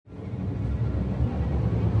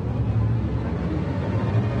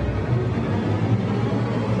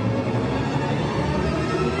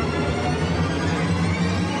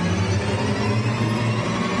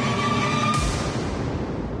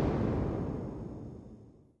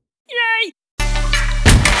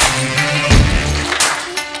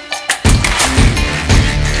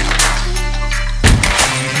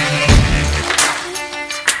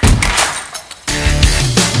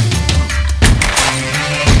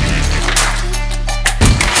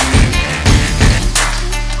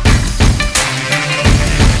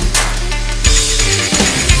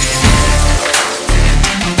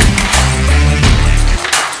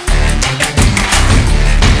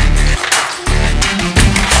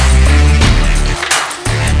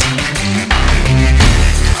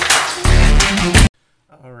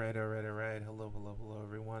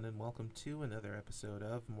everyone, and welcome to another episode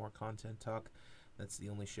of More Content Talk. That's the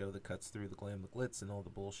only show that cuts through the glam, the glitz, and all the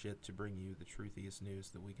bullshit to bring you the truthiest news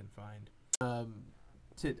that we can find. An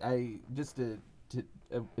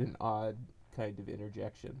odd kind of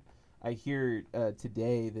interjection. I hear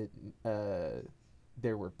today that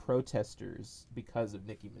there were protesters because of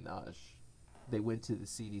Nicki Minaj. They went to the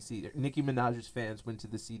CDC. Nicki Minaj's fans went to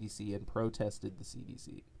the CDC and protested the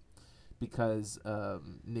CDC because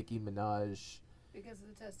Nicki Minaj. Because of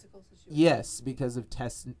the testicle situation. Yes, because of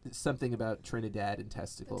something about Trinidad and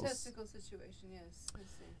testicles. The testicle situation, yes. I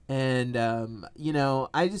see. And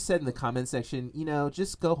I just said in the comment section,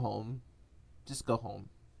 just go home. Just go home.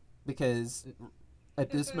 Because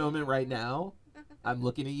at this moment right now, I'm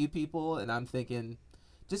looking at you people and I'm thinking,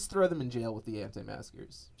 just throw them in jail with the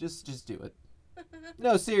anti-maskers. Just do it.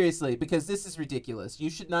 No, seriously, because this is ridiculous. You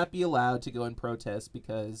should not be allowed to go and protest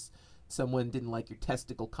because someone didn't like your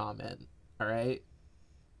testicle comment. All right?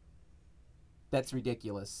 That's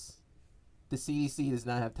ridiculous. The CDC does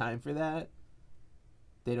not have time for that.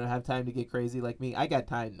 They don't have time to get crazy like me. I got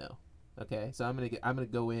time though. Okay? So I'm going to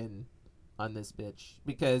go in on this bitch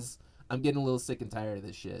because I'm getting a little sick and tired of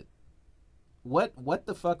this shit. What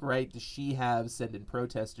the fuck right does she have sending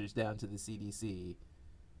protesters down to the CDC?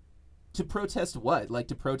 To protest what? Like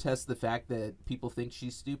to protest the fact that people think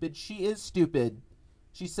she's stupid? She is stupid.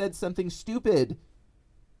 She said something stupid.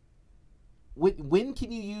 When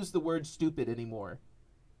can you use the word stupid anymore?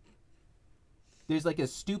 There's like a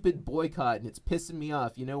stupid boycott and it's pissing me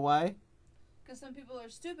off. You know why? Because some people are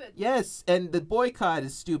stupid. Yes, and the boycott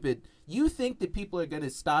is stupid. You think that people are going to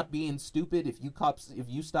stop being stupid if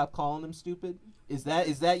you stop calling them stupid? Is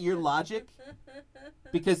that your logic?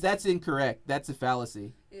 Because that's incorrect. That's a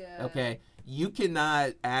fallacy. Yeah. Okay? You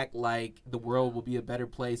cannot act like the world will be a better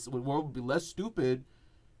place. The world will be less stupid.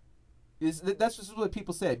 That's just what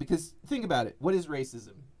people say. Because think about it. What is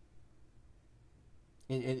racism?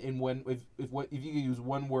 If you could use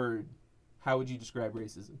one word, how would you describe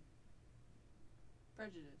racism?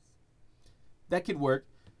 Prejudice. That could work.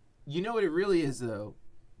 You know what it really is, though?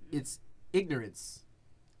 It's ignorance.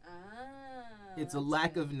 It's a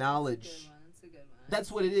lack of knowledge. That's a good one.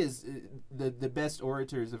 That's what it is. The best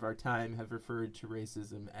orators of our time have referred to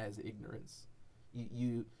racism as ignorance.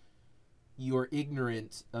 You're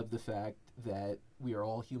ignorant of the fact that we are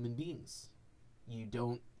all human beings. You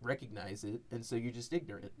don't recognize it, and so you're just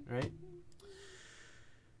ignorant, right?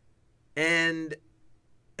 And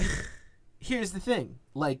here's the thing.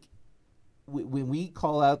 Like, when we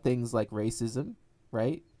call out things like racism,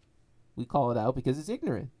 right? We call it out because it's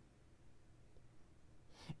ignorant.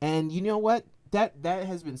 And you know what? That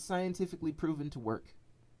has been scientifically proven to work.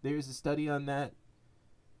 There's a study on that.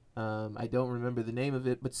 I don't remember the name of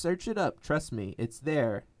it, but search it up. Trust me, it's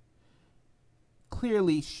there.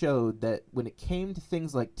 Clearly showed that when it came to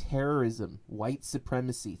things like terrorism, white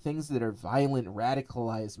supremacy, things that are violent,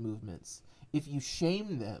 radicalized movements, if you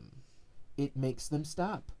shame them, it makes them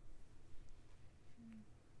stop.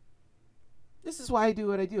 This is why I do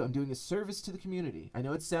what I do. I'm doing a service to the community. I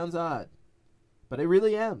know it sounds odd, but I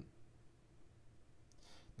really am.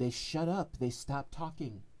 They shut up. They stop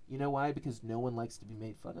talking. You know why? Because no one likes to be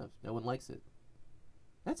made fun of. No one likes it.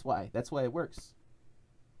 That's why. That's why it works.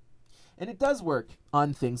 And it does work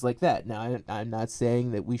on things like that. Now, I'm not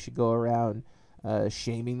saying that we should go around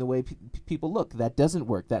shaming the way people look. That doesn't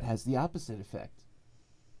work. That has the opposite effect.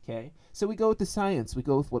 Okay? So we go with the science. We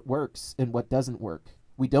go with what works and what doesn't work.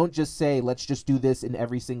 We don't just say, let's just do this in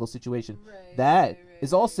every single situation. That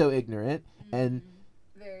is also ignorant. Mm-hmm. And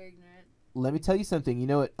very ignorant. Let me tell you something. You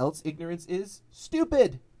know what else ignorance is?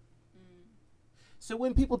 Stupid. So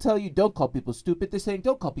when people tell you don't call people stupid, they're saying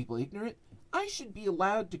don't call people ignorant. I should be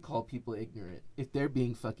allowed to call people ignorant if they're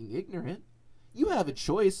being fucking ignorant. You have a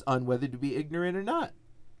choice on whether to be ignorant or not.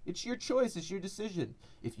 It's your choice. It's your decision.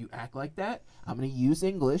 If you act like that, I'm going to use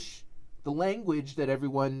English, the language that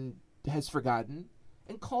everyone has forgotten,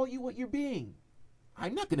 and call you what you're being.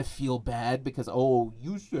 I'm not going to feel bad because, oh,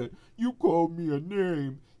 you called me a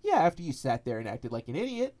name. Yeah, after you sat there and acted like an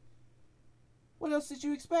idiot. What else did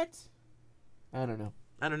you expect? I don't know.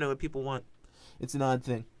 I don't know what people want. It's an odd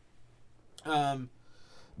thing. Yeah,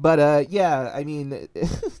 I mean,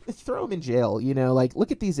 throw them in jail, like,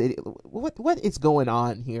 look at these idiots. What is going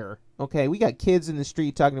on here? Okay, we got kids in the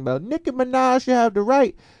street talking about Nicki Minaj should have the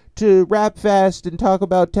right to rap fast and talk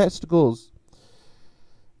about testicles.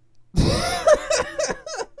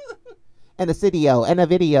 And a video, and a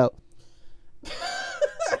video.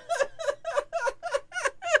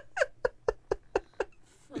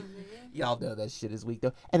 Y'all know that shit is weak,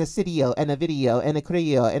 though. And a video, and a video, and a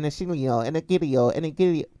creo, and a shinio, and a video, and a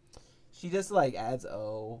video. She just like adds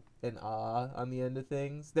O and ah on the end of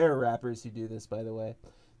things. There are rappers who do this, by the way.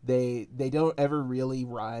 They don't ever really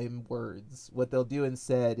rhyme words. What they'll do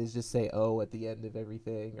instead is just say O at the end of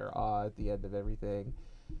everything or ah at the end of everything.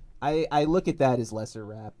 I look at that as lesser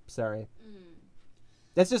rap. Sorry.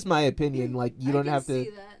 That's just my opinion. Like you don't have to.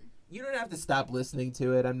 You don't have to stop listening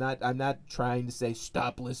to it. I'm not trying to say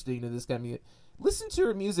stop listening to this kind of music. Listen to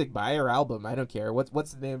her music. Buy her album. I don't care.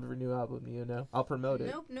 What's the name of her new album? You know, I'll promote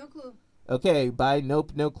it. Nope, no clue. Okay, buy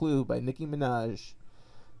Nope, No Clue by Nicki Minaj.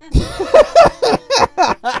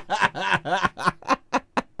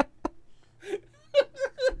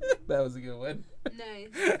 That was a good one.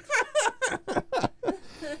 Nice.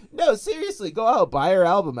 No, seriously, go out, buy her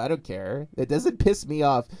album. I don't care. It doesn't piss me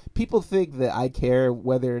off. People think that I care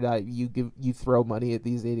whether or not you throw money at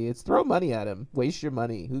these idiots. Throw money at them. Waste your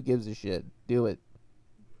money. Who gives a shit? Do it.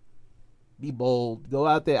 Be bold. Go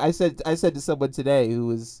out there. I said to someone today who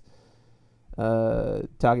was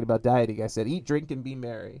talking about dieting. I said, eat, drink, and be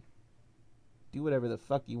merry. Do whatever the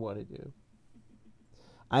fuck you want to do.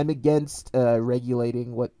 I'm against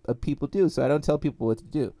regulating what people do, so I don't tell people what to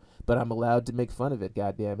do. But I'm allowed to make fun of it,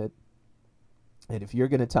 goddammit. And if you're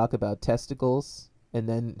going to talk about testicles and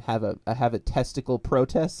then have a testicle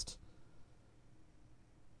protest,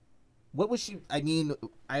 what was she... I mean,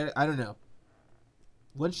 I don't know.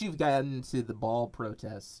 Once you've gotten to the ball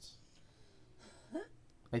protest,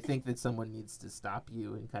 I think that someone needs to stop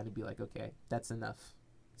you and kind of be like, okay, that's enough.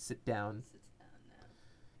 Sit down. Sit down now.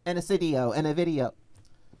 And a video. And a video.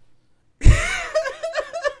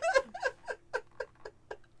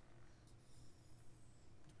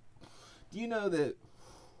 Do you know that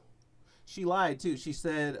she lied too? She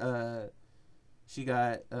said she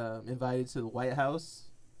got invited to the White House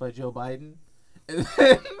by Joe Biden,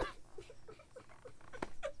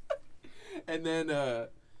 and then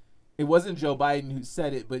it wasn't Joe Biden who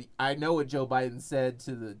said it, but I know what Joe Biden said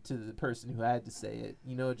to the person who had to say it.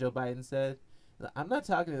 You know what Joe Biden said? I'm not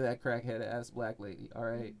talking to that crackhead ass black lady. All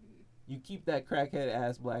right, you keep that crackhead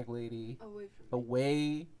ass black lady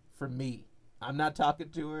away from me. I'm not talking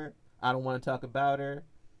to her. I don't want to talk about her.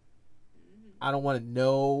 I don't want to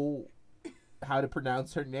know how to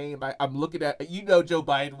pronounce her name. I'm looking at... You know Joe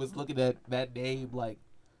Biden was looking at that name like...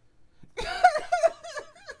 He's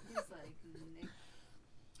like,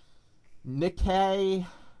 Nicki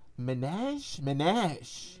Minaj?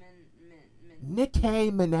 Minaj.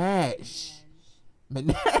 Nicki Minaj.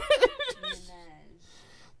 Minaj.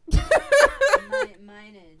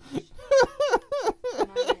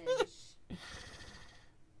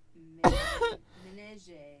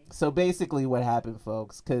 So basically what happened,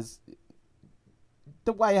 folks, because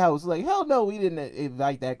the White House was like, hell no, we didn't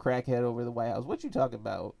invite that crackhead over the White House. What you talking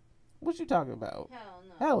about? What you talking about? Hell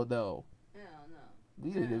no. Hell no. Hell no.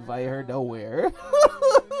 We didn't invite her nowhere.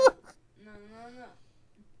 No.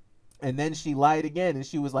 And then she lied again, and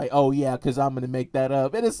she was like, oh yeah, because I'm going to make that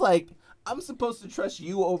up. And it's like, I'm supposed to trust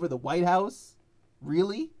you over the White House?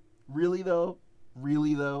 Really? Really, though?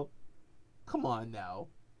 Really, though? Come on now.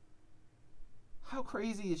 How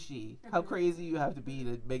crazy is she? How crazy you have to be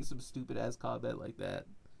to make some stupid ass comment like that?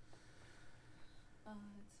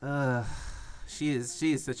 She is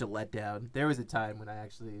such a letdown. There was a time when I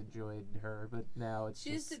actually enjoyed her, but now it's She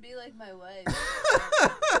used to be like my wife.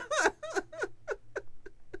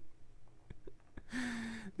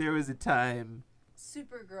 There was a time.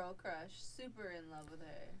 Super girl crush. Super in love with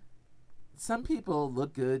her. Some people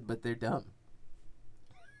look good, but they're dumb.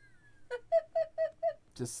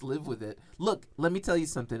 Just live with it. Look, let me tell you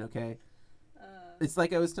something, okay? It's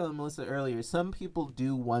like I was telling Melissa earlier. Some people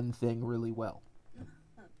do one thing really well.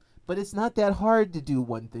 But it's not that hard to do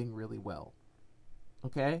one thing really well.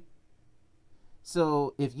 Okay?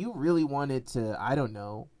 So, if you really wanted to, I don't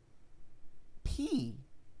know, pee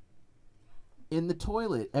in the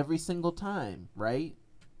toilet every single time, right?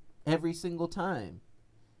 Every single time.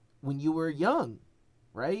 When you were young,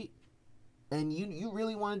 right? And you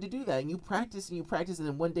really wanted to do that, and you practiced, and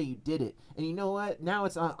then one day you did it. And you know what? Now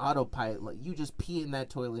it's on autopilot. Like, you just pee in that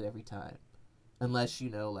toilet every time. Unless, you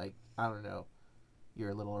know, like, I don't know, you're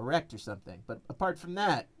a little erect or something. But apart from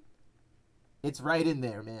that, it's right in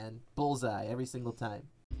there, man. Bullseye every single time.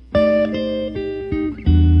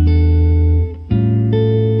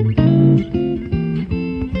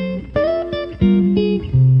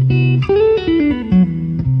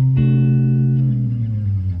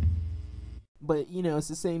 But, you know, it's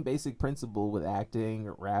the same basic principle with acting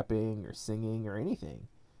or rapping or singing or anything.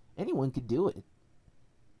 Anyone could do it.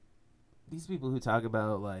 These people who talk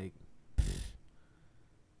about, like,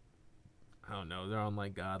 I don't know, they're on,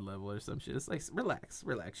 like, God level or some shit. It's like, relax.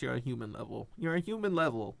 You're on human level.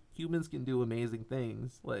 Humans can do amazing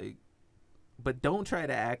things. Like, But don't try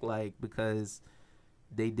to act like because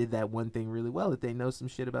they did that one thing really well that they know some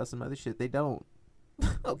shit about some other shit. They don't.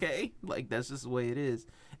 Okay? Like, that's just the way it is.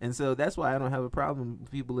 And so that's why I don't have a problem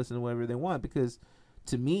with people listening to whatever they want, because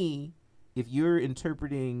to me, if you're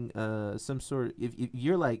interpreting some sort, if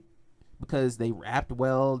you're like, because they rapped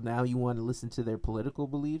well, now you want to listen to their political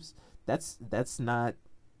beliefs, that's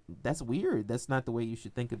weird. That's not the way you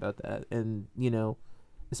should think about that. And, you know,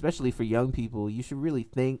 especially for young people, you should really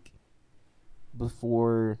think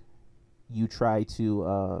before you try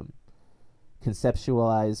to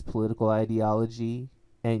conceptualize political ideology,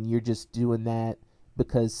 and you're just doing that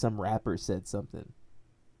because some rapper said something.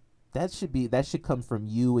 That should come from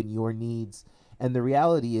you and your needs. And the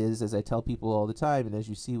reality is, as I tell people all the time, and as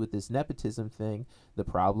you see with this nepotism thing, the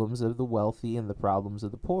problems of the wealthy and the problems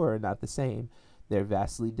of the poor are not the same. They're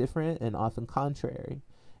vastly different and often contrary.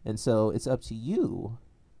 And so it's up to you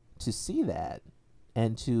to see that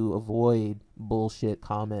and to avoid bullshit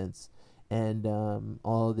comments and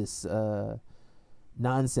all this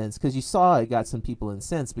nonsense, because you saw it got some people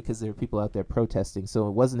incensed because there were people out there protesting. So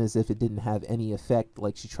it wasn't as if it didn't have any effect,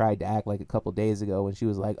 like she tried to act like a couple days ago when she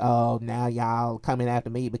was like, oh, now y'all coming after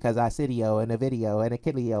me because I video and a video and a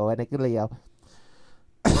killio and a killio.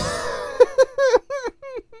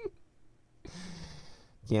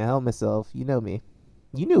 Can't help myself. You know me.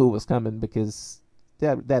 You knew it was coming because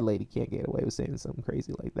that lady can't get away with saying something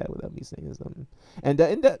crazy like that without me saying something. And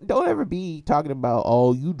don't ever be talking about,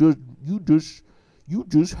 oh, you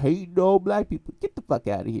just hate all black people. Get the fuck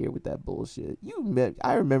out of here with that bullshit.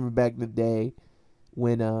 I remember back in the day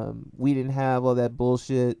when we didn't have all that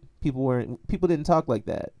bullshit. People didn't talk like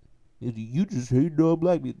that. You just hate all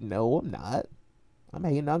black people. No, I'm not. I'm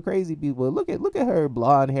hating on crazy people. Look at her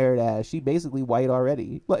blonde haired ass. She basically white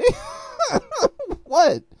already. Like,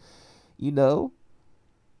 what? You know,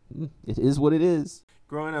 it is what it is.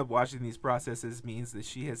 Growing up watching these processes means that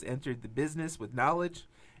she has entered the business with knowledge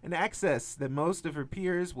and access that most of her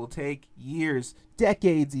peers will take years,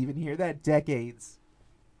 decades even, hear that, decades,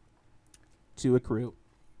 to accrue.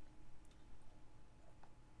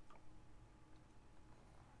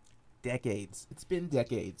 Decades. It's been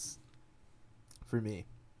decades for me.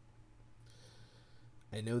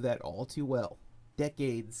 I know that all too well.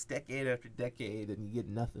 Decade after decade, and you get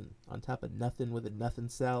nothing on top of nothing with a nothing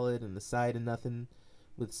salad and the side of nothing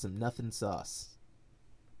with some nothing sauce.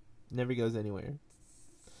 Never goes anywhere.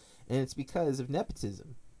 And it's because of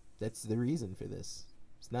nepotism. That's the reason for this.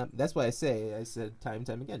 It's not. That's why I said time and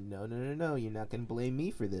time again, no, you're not going to blame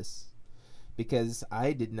me for this. Because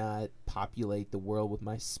I did not populate the world with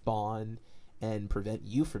my spawn and prevent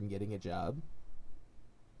you from getting a job.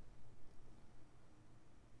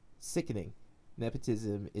 Sickening.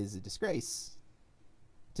 Nepotism is a disgrace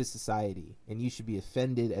to society, and you should be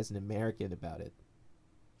offended as an American about it.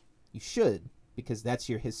 You should, because that's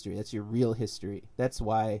your history. That's your real history. That's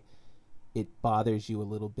why it bothers you a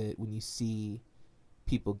little bit when you see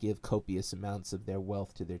people give copious amounts of their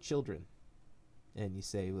wealth to their children. And you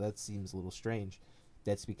say, well, that seems a little strange.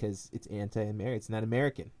 That's because it's anti-American. It's not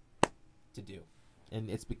American to do. And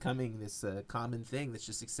it's becoming this common thing that's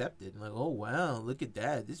just accepted. And like, oh, wow, look at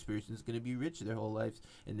that. This person's going to be rich their whole lives.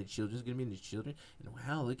 And the children's going to be the children. And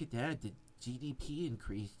wow, look at that. The GDP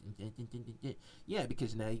increased. Yeah,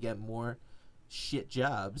 because now you got more shit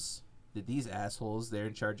jobs that these assholes, they're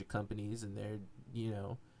in charge of companies and they're, you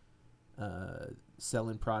know,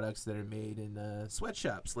 selling products that are made in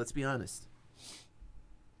sweatshops. Let's be honest.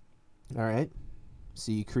 All right.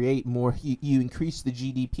 So you create more, you increase the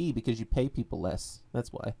GDP because you pay people less.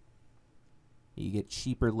 That's why. You get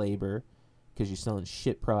cheaper labor because you're selling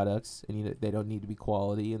shit products and they don't need to be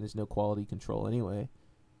quality, and there's no quality control anyway.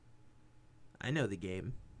 I know the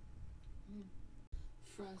game.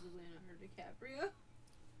 Friends with Leonardo DiCaprio.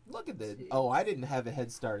 Look at that. Oh, I didn't have a head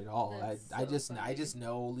start at all. I Funny. just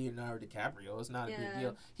know Leonardo DiCaprio. It's not a big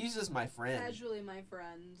deal. He's just my friend. Casually my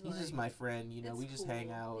friend. He's just my friend. You know, we just hang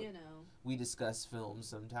out. You know. We discuss films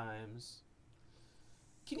sometimes.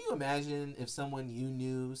 Can you imagine if someone you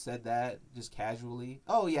knew said that just casually?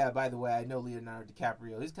 Oh, yeah, by the way, I know Leonardo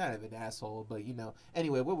DiCaprio. He's kind of an asshole, but, you know.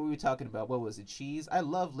 Anyway, what were we talking about? What was it? Cheese? I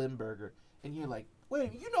love Limburger. And you're like,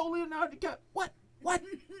 wait, you know Leonardo DiCaprio? What?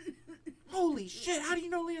 Holy shit, how do you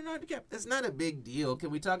know Leonardo DiCaprio? That's not a big deal.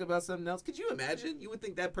 Can we talk about something else? Could you imagine? You would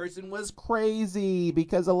think that person was crazy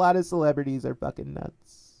because a lot of celebrities are fucking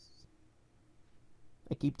nuts.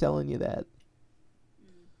 I keep telling you that.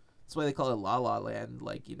 That's why they call it La La Land,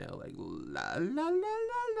 like, you know, like la la la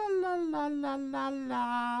la la la la la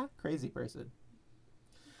la. Crazy person.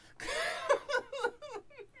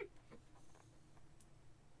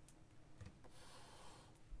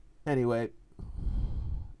 Anyway,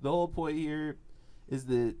 The whole point here is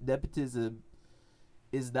that nepotism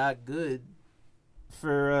is not good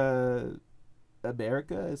for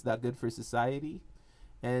America. It's not good for society,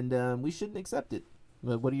 and we shouldn't accept it.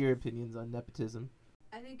 But what are your opinions on nepotism?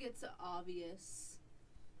 I think it's obvious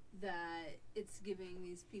that it's giving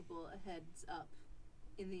these people a heads up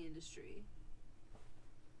in the industry.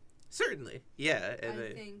 Certainly, yeah. And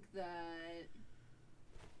I think that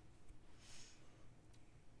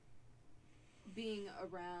being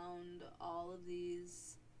around all of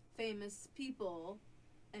these famous people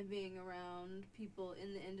and being around people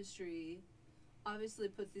in the industry obviously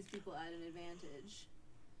puts these people at an advantage.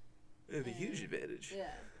 A huge advantage.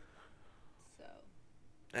 Yeah. So.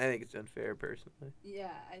 I think it's unfair, personally.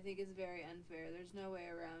 Yeah, I think it's very unfair. There's no way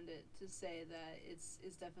around it to say that it's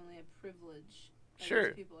definitely a privilege that Sure.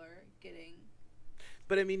 these people are getting.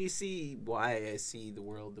 But I mean, you see why I see the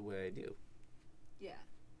world the way I do. Yeah.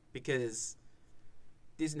 Because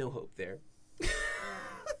there's no hope there.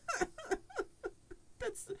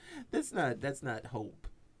 that's not hope.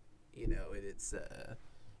 You know, it's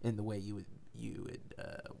in the way you would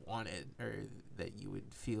want it, or that you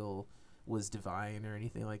would feel was divine or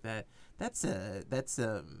anything like that. That's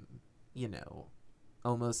you know,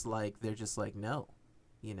 almost like they're just like, no,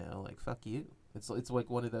 you know, like, fuck you. It's like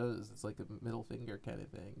one of those. It's like a middle finger kind of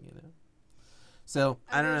thing, you know. So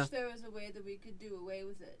I don't know. I wish there was a way that we could do away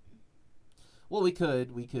with it. Well, we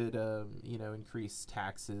could you know, increase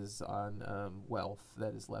taxes on wealth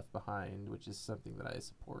that is left behind, which is something that I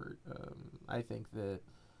support. I think that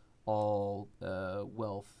all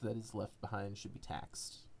wealth that is left behind should be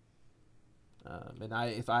taxed. And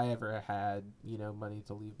if I ever had, you know, money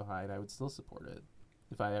to leave behind, I would still support it.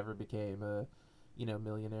 If I ever became a, you know,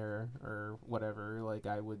 millionaire or whatever, like,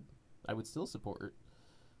 I would still support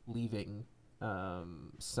leaving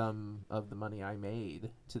some of the money I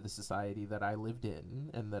made to the society that I lived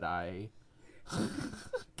in and that I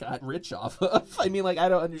got rich off of. I mean, like, I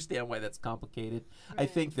don't understand why that's complicated. Right. I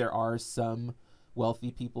think there are some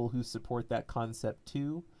wealthy people who support that concept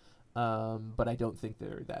too, but I don't think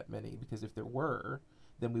there are that many, because if there were,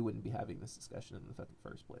 then we wouldn't be having this discussion in the fucking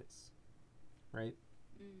first place, right?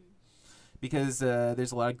 Because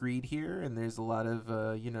there's a lot of greed here, and there's a lot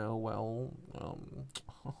of you know,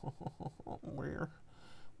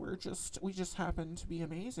 we just happen to be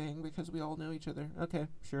amazing because we all know each other. Okay,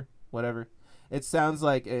 sure, whatever. It sounds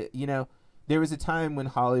like you know, there was a time when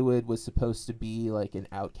Hollywood was supposed to be like an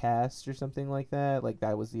outcast or something like that. Like,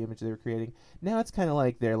 that was the image they were creating. Now it's kind of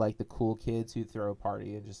like they're like the cool kids who throw a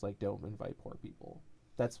party and just like don't invite poor people.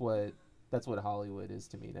 That's what Hollywood is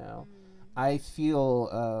to me now. I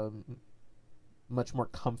feel much more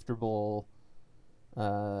comfortable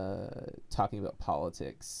talking about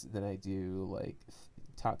politics than I do like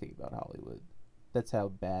talking about Hollywood. That's how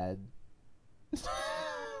bad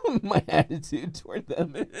my attitude toward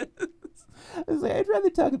them is. I was like, I'd rather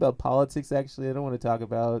talk about politics, actually. I don't want to talk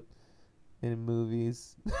about in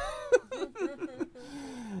movies.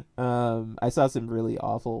 I saw some really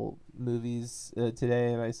awful movies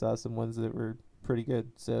today, and I saw some ones that were pretty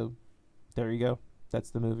good. So there you go.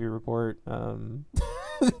 That's the movie report.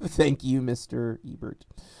 Thank you, Mr. Ebert.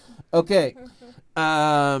 Okay.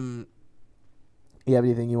 You have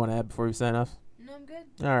anything you want to add before we sign off? No, I'm good.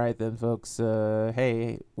 All right, then, folks.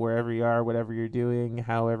 Hey, wherever you are, whatever you're doing,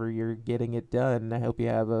 however you're getting it done, I hope you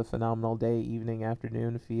have a phenomenal day, evening,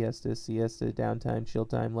 afternoon, fiesta, siesta, downtime, chill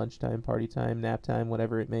time, lunchtime, party time, nap time,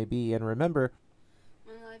 whatever it may be. And remember,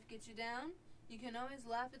 when life gets you down, you can always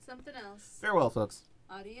laugh at something else. Farewell, folks.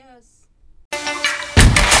 Adios.